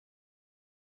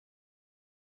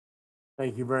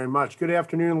Thank you very much. Good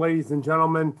afternoon, ladies and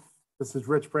gentlemen. This is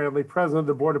Rich Bradley, President of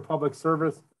the Board of Public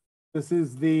Service. This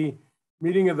is the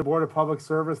meeting of the Board of Public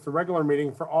Service, the regular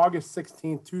meeting for August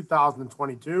 16,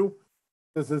 2022.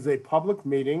 This is a public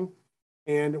meeting,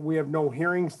 and we have no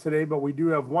hearings today, but we do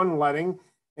have one letting,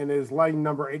 and it is letting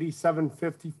number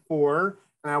 8754,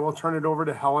 and I will turn it over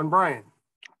to Helen Bryant.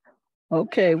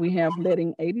 Okay, we have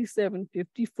letting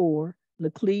 8754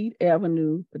 Laclede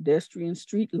Avenue pedestrian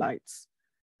street lights.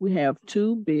 We have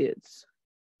two bids.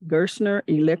 Gerstner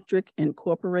Electric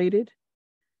Incorporated,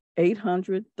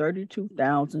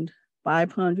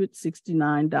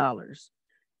 $832,569,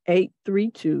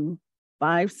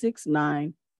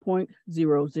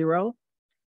 832-569.00,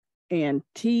 and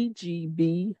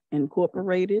TGB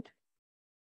Incorporated,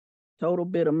 total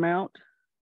bid amount,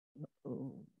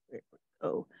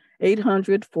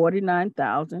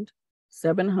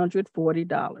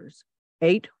 $849,740,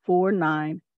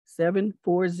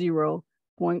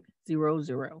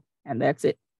 849,740.00. And that's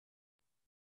it.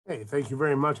 Hey, thank you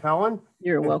very much, Helen.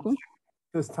 You're welcome.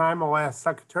 This time I'll ask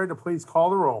Secretary to please call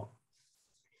the roll.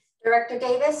 Director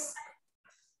Davis?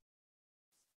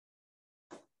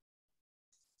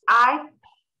 Aye.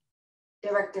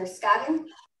 Director Scoggin?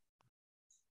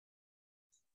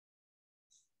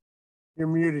 You're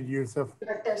muted, Yusuf.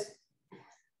 Director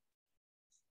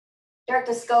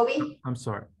Scobie? I'm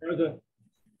sorry.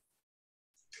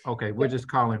 Okay, we're just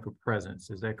calling for presence.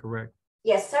 Is that correct?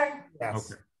 Yes, sir.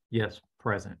 Yes. Okay. Yes,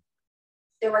 present.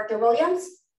 Director Williams?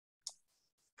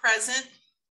 Present.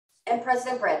 And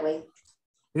President Bradley?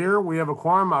 Here we have a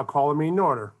quorum. I'll call the meeting to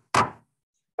order.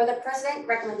 For the President,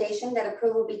 recommendation that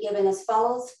approval be given as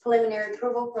follows. Preliminary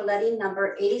approval for letting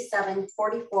number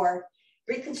 8744,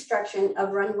 reconstruction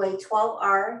of runway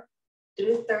 12R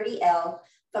through 30L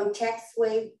from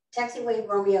Taxiway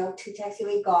Romeo to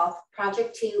Taxiway Golf,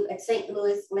 Project 2 at St.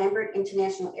 Louis Lambert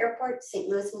International Airport, St.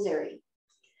 Louis, Missouri.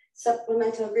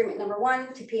 Supplemental agreement number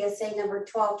 1 to PSA number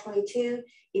 1222,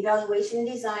 evaluation and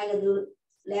design of the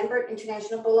Lambert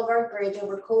International Boulevard Bridge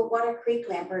over Coldwater Creek,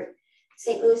 Lambert,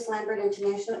 St. Louis Lambert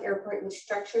International Airport with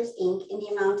Structures, Inc. in the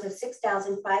amount of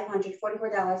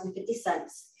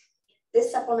 $6,544.50.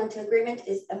 This supplemental agreement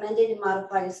is amended and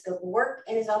modified as scope of work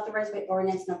and is authorized by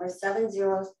ordinance number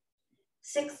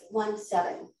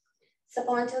 70617.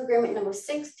 Supplemental agreement number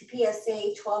 6 to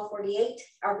PSA 1248,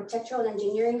 architectural and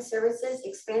engineering services,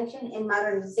 expansion and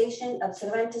modernization of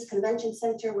Cervantes Convention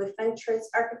Center with Fentress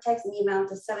Architects in the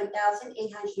amount of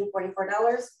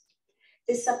 $7,844.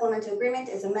 This supplemental agreement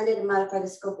is amended and modified the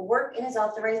scope of work and is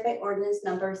authorized by ordinance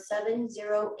number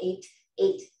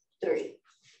 70883.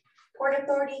 Port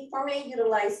Authority formerly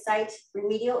utilized Site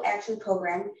Remedial Action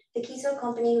Program. The Kiso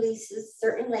Company leases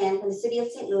certain land from the city of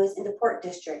St. Louis in the Port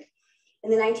District.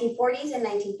 In the 1940s and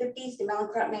 1950s, the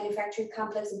Mallinckrodt manufacturing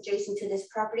complex adjacent to this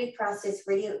property processed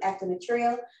radioactive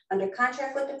material under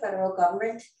contract with the federal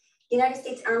government. The United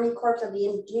States Army Corps of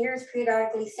Engineers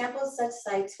periodically samples such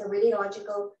sites for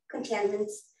radiological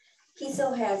contaminants.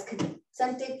 Kiso has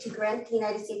consented to grant the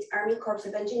United States Army Corps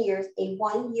of Engineers a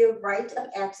 1-year right of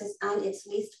access on its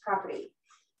leased property.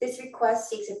 This request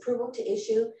seeks approval to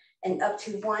issue an up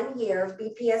to 1-year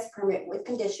BPS permit with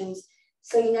conditions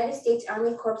so United States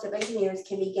Army Corps of Engineers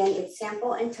can begin its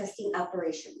sample and testing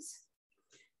operations.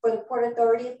 For the Port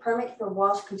Authority, a permit for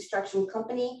Walsh Construction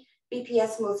Company,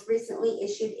 BPS most recently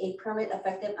issued a permit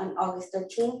effective on August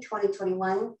 13,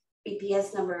 2021,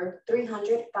 BPS number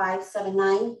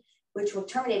 300-579, which will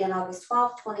terminate on August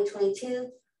 12,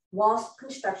 2022. Walsh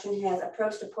Construction has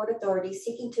approached the Port Authority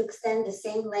seeking to extend the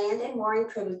same land and mooring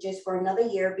privileges for another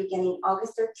year beginning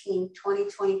August 13,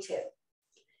 2022.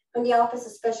 From the Office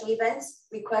of Special Events,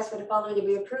 request for the following to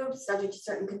be approved, subject to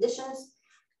certain conditions.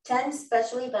 10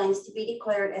 special events to be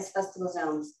declared as festival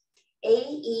zones.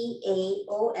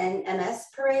 AEAONMS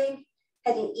Parade,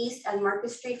 heading east on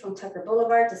Market Street from Tucker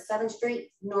Boulevard to 7th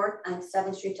Street, north on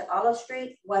 7th Street to Olive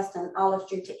Street, west on Olive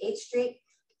Street to 8th Street,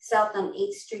 south on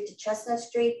 8th Street to Chestnut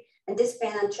Street, and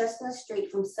disband on Chestnut Street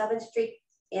from 7th Street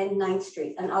and 9th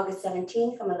Street on August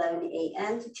 17 from 11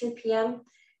 a.m. to 2 p.m.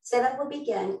 Setup will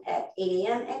begin at 8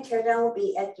 a.m. and teardown will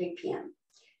be at 3 p.m.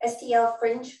 STL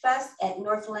Fringe Fest at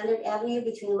North Leonard Avenue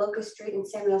between Locust Street and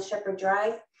Samuel Shepherd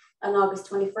Drive on August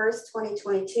 21st,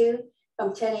 2022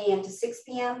 from 10 a.m. to 6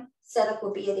 p.m. Setup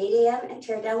will be at 8 a.m. and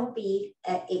teardown will be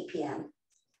at 8 p.m.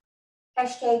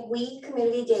 Hashtag We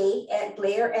Community Day at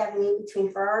Blair Avenue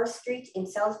between Farrar Street and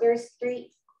Salisbury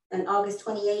Street on August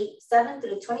 7th to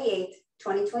the 28th,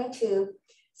 2022.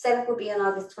 Setup will be on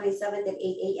August 27th at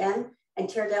 8 a.m. and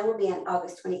teardown will be on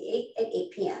August 28th at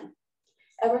 8 p.m.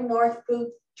 Ever North Food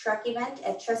Truck Event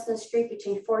at Chestnut Street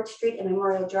between 4th Street and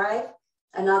Memorial Drive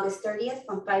on August 30th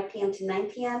from 5 p.m. to 9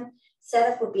 p.m.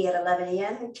 Setup will be at 11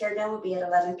 a.m. and tear down will be at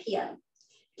 11 p.m.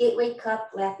 Gateway Cup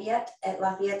Lafayette at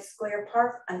Lafayette Square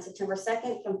Park on September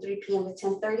 2nd from 3 p.m. to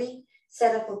 10:30.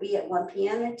 Setup will be at 1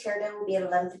 p.m. and tear down will be at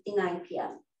 11:59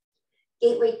 p.m.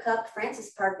 Gateway Cup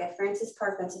Francis Park at Francis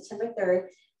Park on September 3rd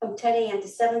from 10 a.m. to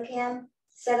 7 p.m.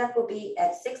 Setup will be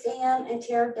at 6 a.m. and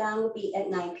tear down will be at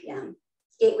 9 p.m.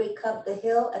 Gateway Cup The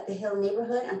Hill at the Hill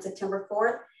neighborhood on September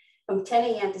 4th from 10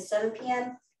 a.m. to 7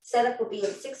 p.m. Setup will be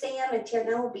at 6 a.m. and tear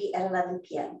down will be at 11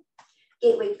 p.m.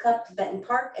 Gateway Cup Benton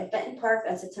Park at Benton Park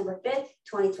on September 5th,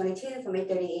 2022 from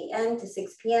 8:30 a.m. to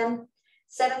 6 p.m.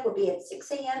 Setup will be at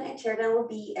 6 a.m. and tear down will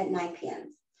be at 9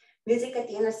 p.m. Music at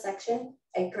the Intersection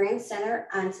at Grand Center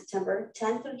on September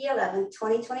 10th through the 11th,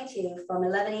 2022 from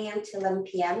 11 a.m. to 11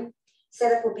 p.m.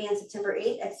 Setup will be on September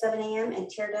 8th at 7 a.m. and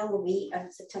tear down will be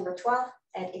on September 12th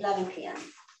at 11 p.m.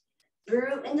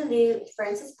 Brew in the New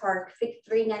Francis Park,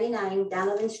 5399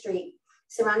 Donovan Street,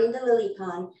 surrounding the Lily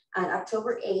Pond on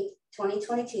October 8th,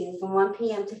 2022 from 1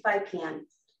 p.m. to 5 p.m.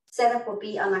 Setup will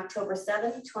be on October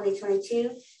 7th,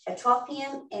 2022 at 12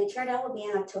 p.m. and tear down will be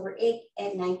on October 8th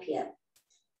at 9 p.m.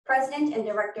 President and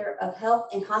Director of Health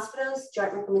and Hospitals,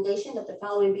 joint recommendation that the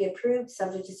following be approved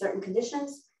subject to certain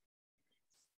conditions.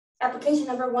 Application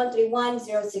number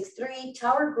 131063,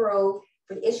 Tower Grove,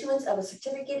 for the issuance of a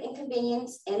certificate in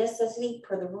convenience and necessity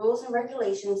per the rules and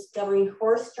regulations governing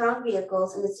horse-drawn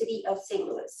vehicles in the city of St.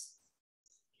 Louis.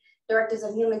 Directors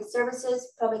of Human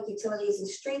Services, Public Utilities and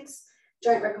Streets,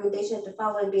 joint recommendation that the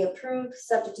following be approved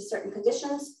subject to certain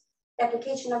conditions.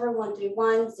 Application number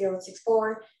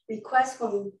 131064, request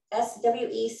from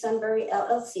SWE Sunbury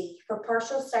LLC for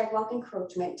partial sidewalk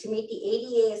encroachment to meet the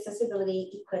ADA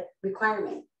accessibility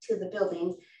requirement to the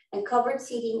building and covered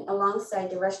seating alongside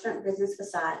the restaurant business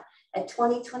facade at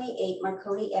 2028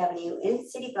 Marconi Avenue in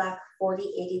City Block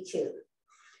 4082.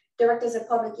 Directors of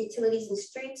Public Utilities and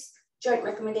Streets, joint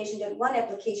recommendation that one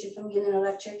application from Union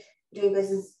Electric doing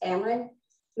business Ameren,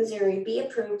 Missouri be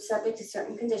approved subject to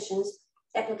certain conditions.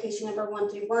 Application number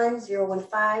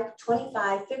 131015,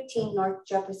 2515 North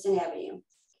Jefferson Avenue.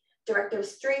 Director of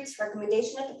Streets,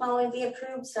 recommendation that the following be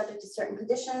approved subject to certain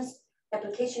conditions.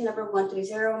 Application number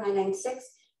 130996,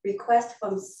 request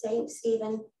from St.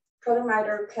 Stephen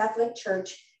Proto-Martyr Catholic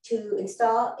Church to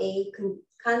install a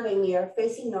convey mirror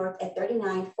facing north at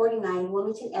 3949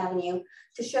 Wilmington Avenue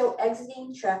to show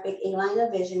exiting traffic a line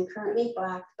of vision currently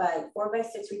blocked by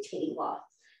 4x6 retaining wall.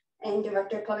 And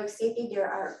Director of Public Safety, there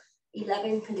are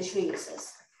 11 conditional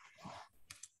uses.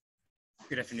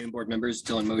 Good afternoon, board members.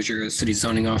 Dylan Mosier, City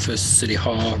Zoning Office, City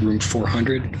Hall, room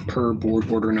 400, per board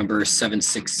order number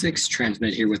 766,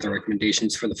 transmitted here with our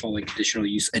recommendations for the following conditional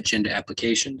use agenda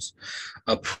applications.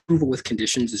 Approval with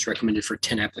conditions is recommended for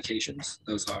 10 applications.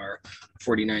 Those are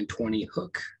 4920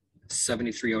 Hook,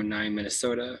 7309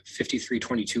 Minnesota,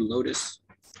 5322 Lotus,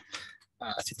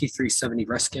 5370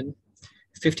 Ruskin,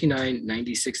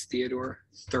 5996 Theodore,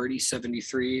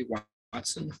 3073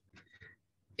 Watson,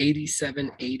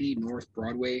 8780 North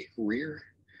Broadway rear,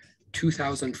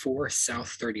 2004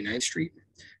 South 39th Street,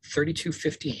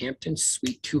 3250 Hampton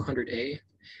Suite 200A,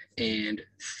 and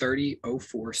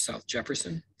 3004 South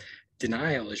Jefferson.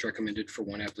 Denial is recommended for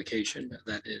one application,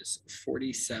 that is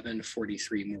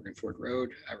 4743 Morgan Ford Road.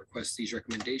 I request these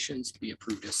recommendations be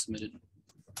approved as submitted.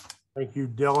 Thank you,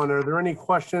 Dylan. Are there any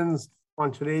questions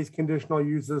on today's conditional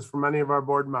uses from any of our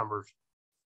board members?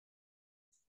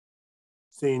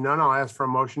 Seeing none, I'll ask for a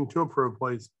motion to approve,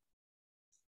 please.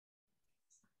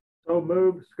 So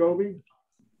moved, Scobie.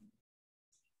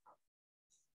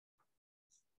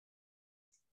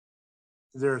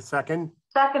 Is there a second?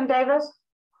 Second, Davis.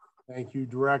 Thank you,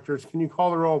 directors. Can you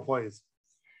call the roll, please?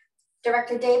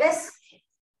 Director Davis,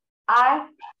 Aye.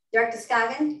 Director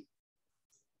Scoggin,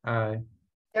 Aye.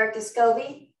 Director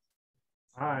Scobie,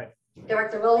 Aye.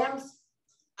 Director Williams,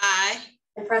 Aye.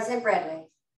 and President Bradley.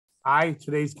 Aye,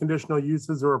 today's conditional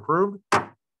uses are approved.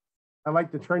 I'd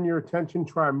like to turn your attention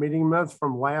to our meeting minutes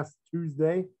from last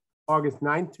Tuesday, August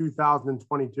 9th,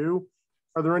 2022.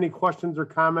 Are there any questions or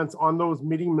comments on those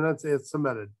meeting minutes as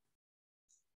submitted?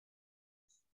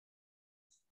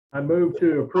 I move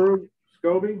to approve,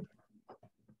 Scobie.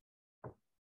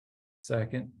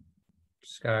 Second,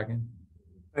 Scoggin.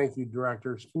 Thank you,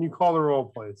 directors. Can you call the roll,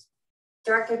 please?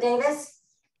 Director Davis,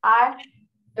 Aye.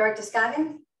 Director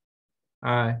Scoggin,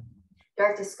 Aye.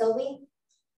 Director Scobie,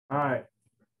 Aye.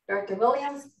 Director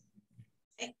Williams,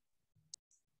 Aye.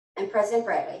 and President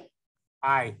Bradley.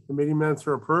 Aye, the meeting minutes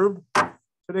are approved.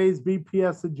 Today's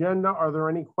BPS agenda, are there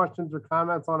any questions or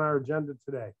comments on our agenda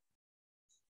today?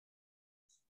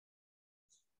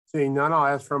 Seeing none, I'll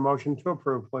ask for a motion to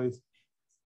approve, please.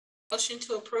 Motion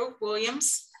to approve,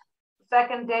 Williams.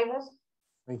 Second, Davis.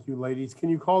 Thank you, ladies. Can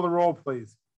you call the roll,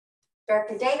 please?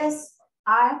 Director Davis,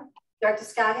 Aye. Director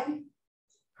Scoggin,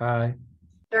 Aye.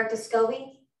 Director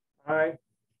Scobie, Aye.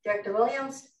 Director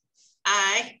Williams,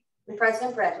 Aye. and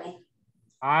President Bradley.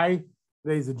 Aye.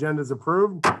 Today's agenda is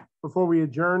approved. Before we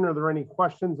adjourn, are there any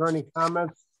questions or any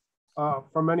comments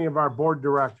from any of our board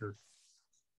directors?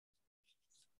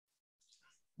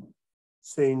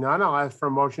 Seeing none, I'll ask for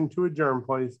a motion to adjourn,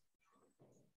 please.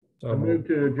 I So move moved.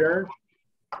 to adjourn.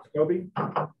 Scobie?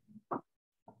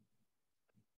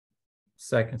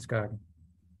 Second, Scoggin.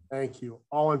 Thank you.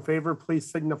 All in favor, please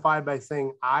signify by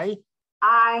saying aye.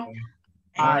 Aye.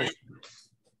 Aye.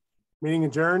 Meeting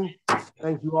adjourned.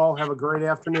 Thank you all. Have a great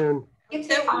afternoon. You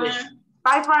too. Everyone.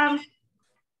 Bye, friends.